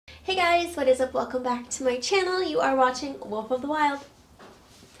Hey guys, what is up? Welcome back to my channel. You are watching Wolf of the Wild.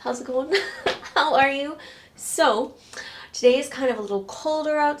 How's it going? How are you? So, today is kind of a little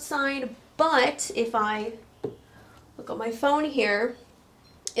colder outside, but if I look at my phone here,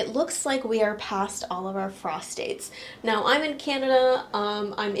 it looks like we are past all of our frost dates. Now, I'm in Canada.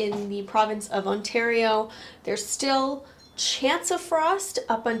 I'm in the province of Ontario. There's still chance of frost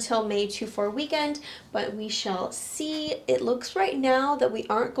up until May 2-4 weekend, but we shall see. It looks right now that we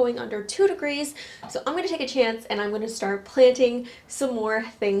aren't going under 2 degrees, so I'm going to take a chance and I'm going to start planting some more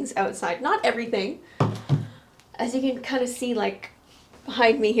things outside. Not everything, as you can kind of see like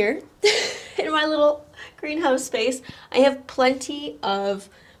behind me here in my little greenhouse space. I have plenty of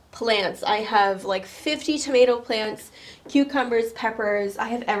plants. I have like 50 tomato plants, cucumbers, peppers. I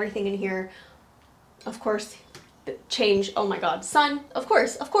have everything in here. Of course, change, oh my god, sun, of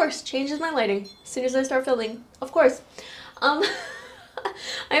course, changes my lighting as soon as I start filming, of course. I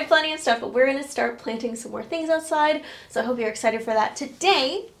have plenty of stuff, but we're going to start planting some more things outside, so I hope you're excited for that.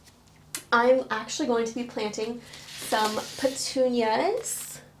 Today, I'm actually going to be planting some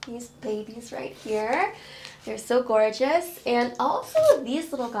petunias, these babies right here. They're so gorgeous, and also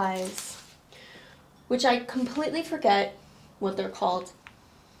these little guys, which I completely forget what they're called,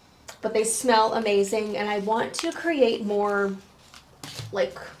 but they smell amazing, and I want to create more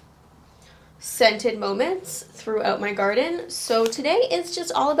like scented moments throughout my garden. So today is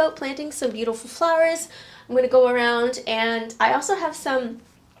just all about planting some beautiful flowers. I'm going to go around, and I also have some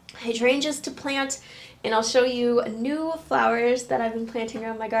hydrangeas to plant, and I'll show you new flowers that I've been planting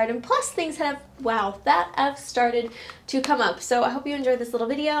around my garden, plus things that have started to come up. So I hope you enjoyed this little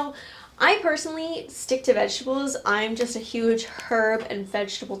video. I personally stick to vegetables. I'm just a huge herb and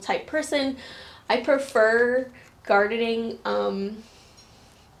vegetable type person. I prefer gardening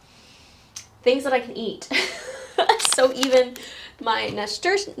things that I can eat. So even my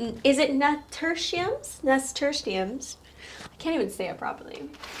nasturtiums, is it nasturtiums? Nasturtiums. I can't even say it properly.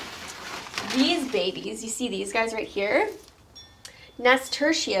 These babies, you see these guys right here?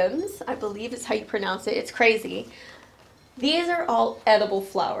 Nasturtiums, I believe is how you pronounce it. It's crazy. These are all edible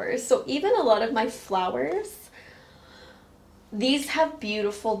flowers. So even a lot of my flowers, these have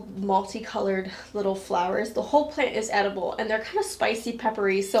beautiful multicolored little flowers. The whole plant is edible, and they're kind of spicy,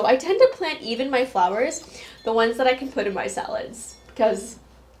 peppery. So I tend to plant even my flowers, the ones that I can put in my salads, because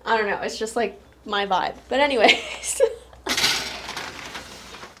I don't know, it's just like my vibe. But anyways,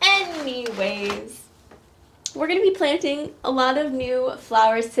 we're going to be planting a lot of new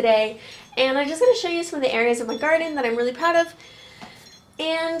flowers today, and I'm just going to show you some of the areas of my garden that I'm really proud of,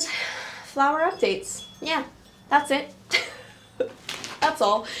 and flower updates. Yeah, that's it. That's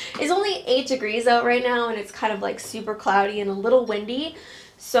all. It's only 8 degrees out right now, and it's kind of like super cloudy and a little windy,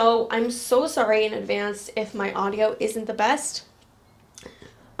 so I'm so sorry in advance if my audio isn't the best.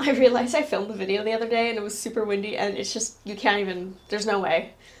 I realized I filmed the video the other day and it was super windy, and it's just, you can't even, there's no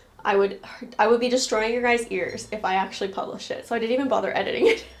way. I would be destroying your guys' ears if I actually published it, so I didn't even bother editing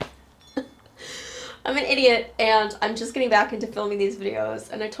it. I'm an idiot, and I'm just getting back into filming these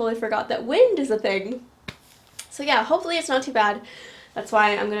videos, and I totally forgot that wind is a thing. So yeah, hopefully it's not too bad. That's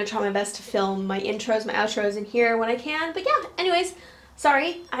why I'm going to try my best to film my intros, my outros in here when I can. But yeah, anyways,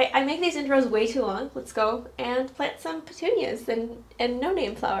 sorry, I make these intros way too long. Let's go and plant some petunias and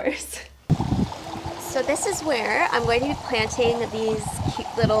no-name flowers. So this is where I'm going to be planting these cute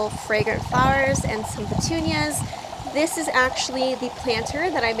little fragrant flowers and some petunias. This is actually the planter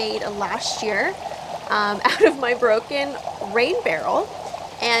that I made last year out of my broken rain barrel.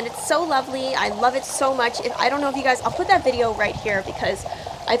 And it's so lovely. I love it so much. I don't know if you guys, I'll put that video right here because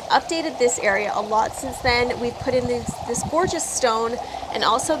I've updated this area a lot since then. We've put in this gorgeous stone and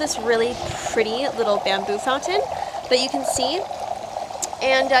also this really pretty little bamboo fountain that you can see.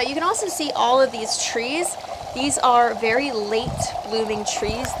 And you can also see all of these trees. These are very late blooming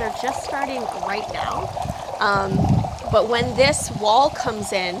trees. They're just starting right now. But when this wall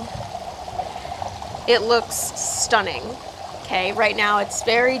comes in, it looks stunning. Okay, right now it's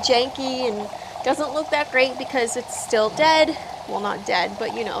very janky and doesn't look that great because it's still dead. Well, not dead,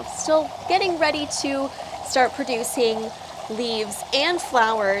 but you know, still getting ready to start producing leaves and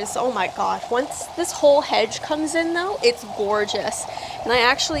flowers. Oh my gosh, once this whole hedge comes in though, it's gorgeous. And I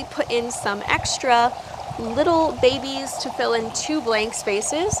actually put in some extra little babies to fill in 2 blank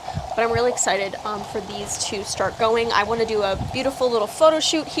spaces, but I'm really excited for these to start going. I want to do a beautiful little photo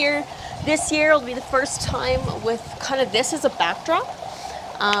shoot here. This year will be the first time with kind of this as a backdrop.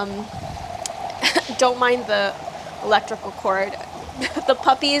 Don't mind the electrical cord. The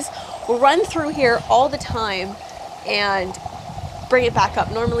puppies will run through here all the time and bring it back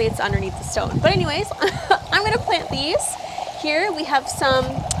up. Normally it's underneath the stone. But anyways, I'm going to plant these. Here we have some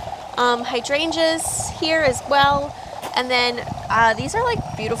hydrangeas here as well. And then these are like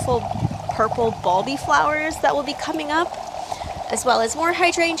beautiful purple bulby flowers that will be coming up, as well as more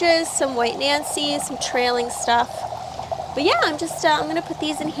hydrangeas, some white nancy, some trailing stuff. But yeah, I'm gonna put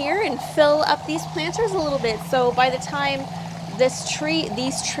these in here and fill up these planters a little bit. So by the time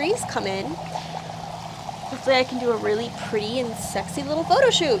these trees come in, hopefully I can do a really pretty and sexy little photo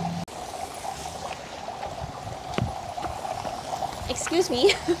shoot. Excuse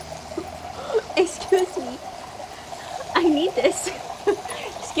me. Excuse me. I need this.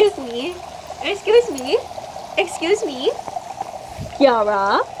 Excuse me. Excuse me. Excuse me.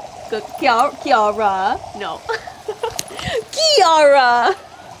 Kiara. Good. Kiara. No. Kiara.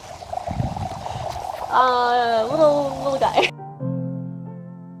 Little guy.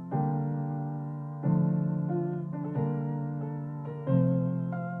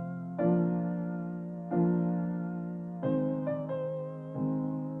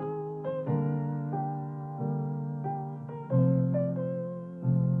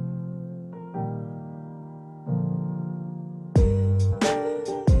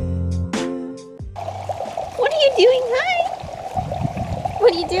 What are you doing? Hi.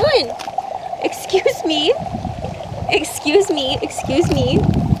 What are you doing? Excuse me. Excuse me. Excuse me.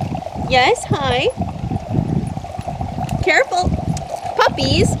 Yes, hi. Careful.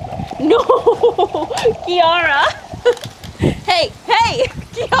 Puppies. No. Kiara. Hey, hey,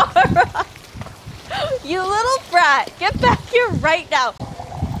 Kiara. You little brat. Get back here right now.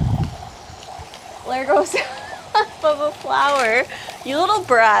 There goes half of a flower. You little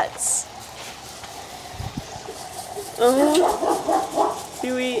brats.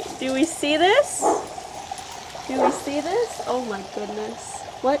 Do we see this? Do we see this? Oh my goodness.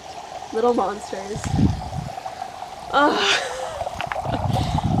 What little monsters.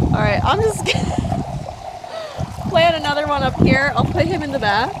 Alright, I'm just gonna plant another one up here. I'll put him in the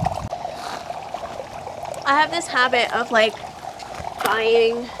back. I have this habit of like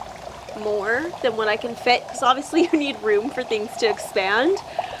buying more than what I can fit, because obviously you need room for things to expand,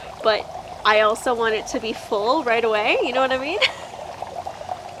 but I also want it to be full right away, you know what I mean?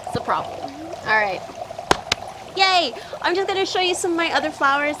 It's a problem. Alright. Yay! I'm just going to show you some of my other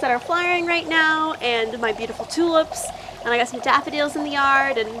flowers that are flowering right now, and my beautiful tulips, and I got some daffodils in the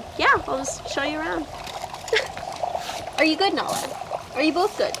yard, and yeah, I'll just show you around. Are you good, Nala? Are you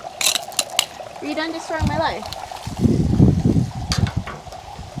both good? Are you done destroying my life?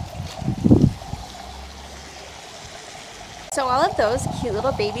 So all of those cute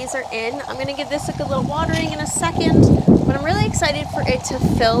little babies are in. I'm going to give this a good little watering in a second, but I'm really excited for it to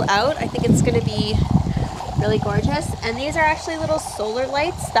fill out. I think it's going to be really gorgeous. And these are actually little solar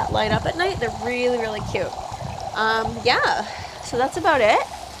lights that light up at night. They're really, really cute. Yeah, so that's about it.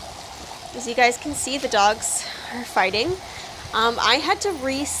 As you guys can see, the dogs are fighting. I had to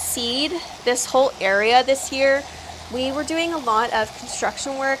reseed this whole area this year. We were doing a lot of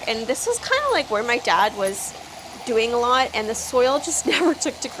construction work, and this was kind of like where my dad was doing a lot, and the soil just never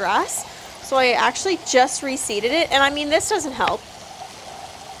took to grass. So I actually just reseeded it, and I mean, this doesn't help.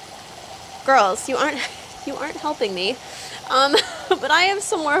 Girls, you aren't helping me. But I have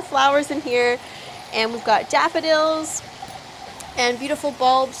some more flowers in here, and we've got daffodils and beautiful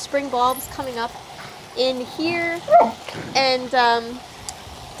bulbs, spring bulbs coming up in here, and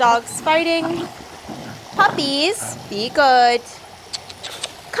dogs fighting. Puppies, be good.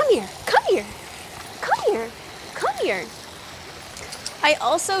 Come here, come here, come here. Come here. I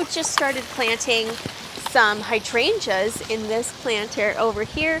also just started planting some hydrangeas in this planter over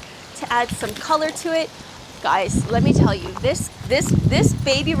here to add some color to it. Guys, let me tell you, this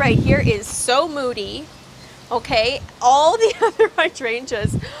baby right here is so moody. Okay, all the other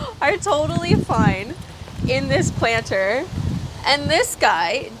hydrangeas are totally fine in this planter, and this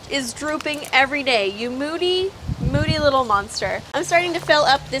guy is drooping every day. You moody little monster. I'm starting to fill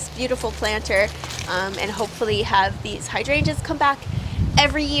up this beautiful planter and hopefully have these hydrangeas come back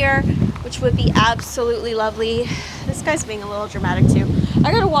every year, which would be absolutely lovely. This guy's being a little dramatic too.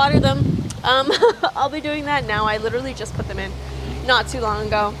 I gotta water them. I'll be doing that now. I literally just put them in not too long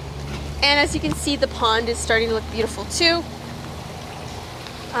ago. And as you can see, the pond is starting to look beautiful too.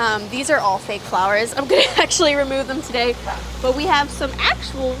 These are all fake flowers. I'm gonna actually remove them today, but we have some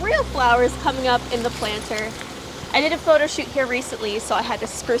actual real flowers coming up in the planter. I did a photo shoot here recently, so I had to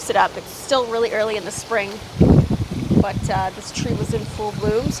spruce it up. It's still really early in the spring, but this tree was in full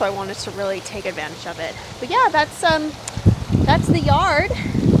bloom, so I wanted to really take advantage of it. But yeah, that's the yard,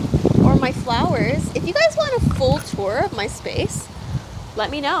 or my flowers. If you guys want a full tour of my space, let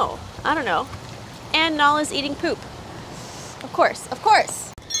me know. I don't know. And Nala's eating poop. Of course, of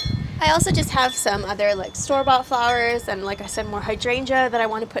course. I also just have some other like store-bought flowers and, like I said, more hydrangea that I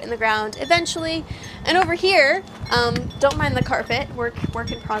want to put in the ground eventually. And over here, don't mind the carpet, work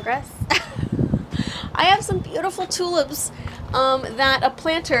in progress. I have some beautiful tulips that a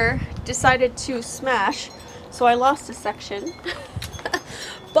planter decided to smash, so I lost a section.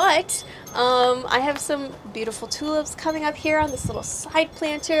 But I have some beautiful tulips coming up here on this little side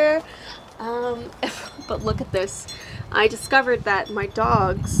planter. But look at this. I discovered that my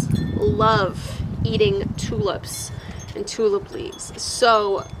dogs love eating tulips and tulip leaves.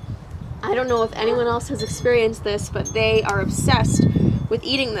 So I don't know if anyone else has experienced this, but they are obsessed with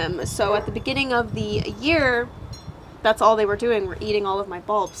eating them. So at the beginning of the year, that's all they were doing, were eating all of my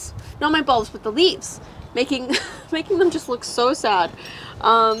bulbs. Not my bulbs, but the leaves, making them just look so sad.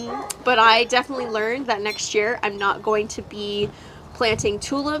 But I definitely learned that next year I'm not going to be planting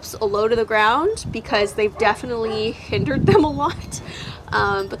tulips low to the ground because they've definitely hindered them a lot.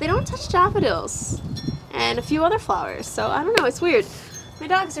 But they don't touch daffodils and a few other flowers, so I don't know, it's weird. My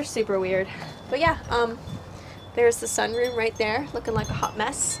dogs are super weird. But yeah, there's the sunroom right there, looking like a hot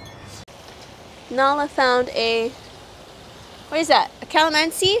mess. Nala found a, what is that, a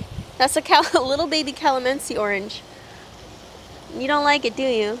calamansi? That's a little baby calamansi orange. You don't like it, do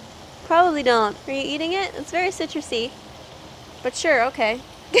you? Probably don't. Are you eating it? It's very citrusy. But sure, okay.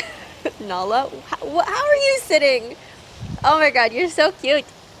 Nala, how are you sitting? Oh my god, you're so cute.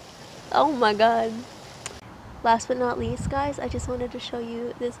 Oh my god. Last but not least, guys, I just wanted to show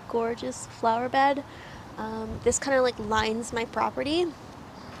you this gorgeous flower bed. This kind of like lines my property.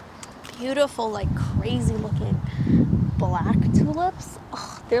 Beautiful, like crazy looking black tulips.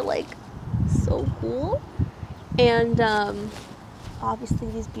 Oh, they're like so cool. And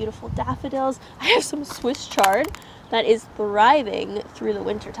obviously these beautiful daffodils. I have some Swiss chard that is thriving through the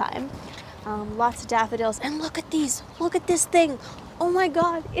winter time. Lots of daffodils. And look at these. Look at this thing. Oh my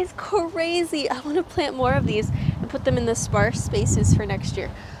god, it's crazy. I want to plant more of these and put them in the sparse spaces for next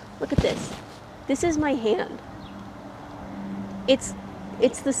year. Look at this. This is my hand. It's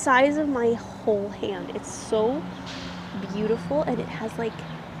the size of my whole hand. It's so beautiful, and it has like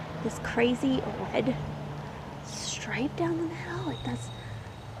this crazy red stripe down the middle. Like that's,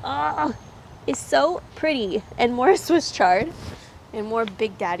 it's so pretty. And more Swiss chard and more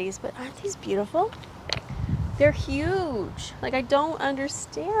big daddies. But aren't these beautiful? They're huge. Like, I don't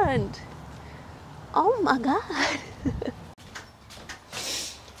understand. Oh my god.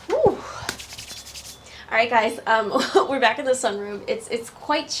 Whew. All right, guys. We're back in the sunroom. It's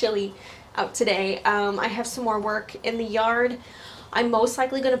quite chilly out today. I have some more work in the yard. I'm most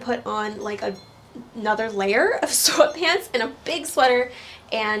likely going to put on like another layer of sweatpants and a big sweater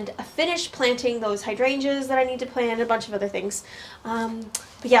and finish planting those hydrangeas that I need to plant and a bunch of other things. But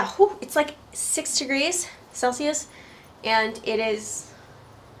yeah, whew, it's like 6 degrees Celsius and it is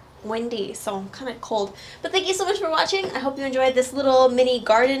windy, so I'm kind of cold. But thank you so much for watching. I hope you enjoyed this little mini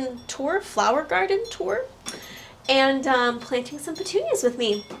garden tour, flower garden tour, and planting some petunias with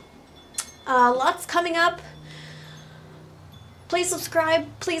me. Lots coming up. Please subscribe,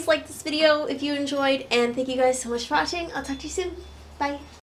 please like this video if you enjoyed, and thank you guys so much for watching. I'll talk to you soon. Bye.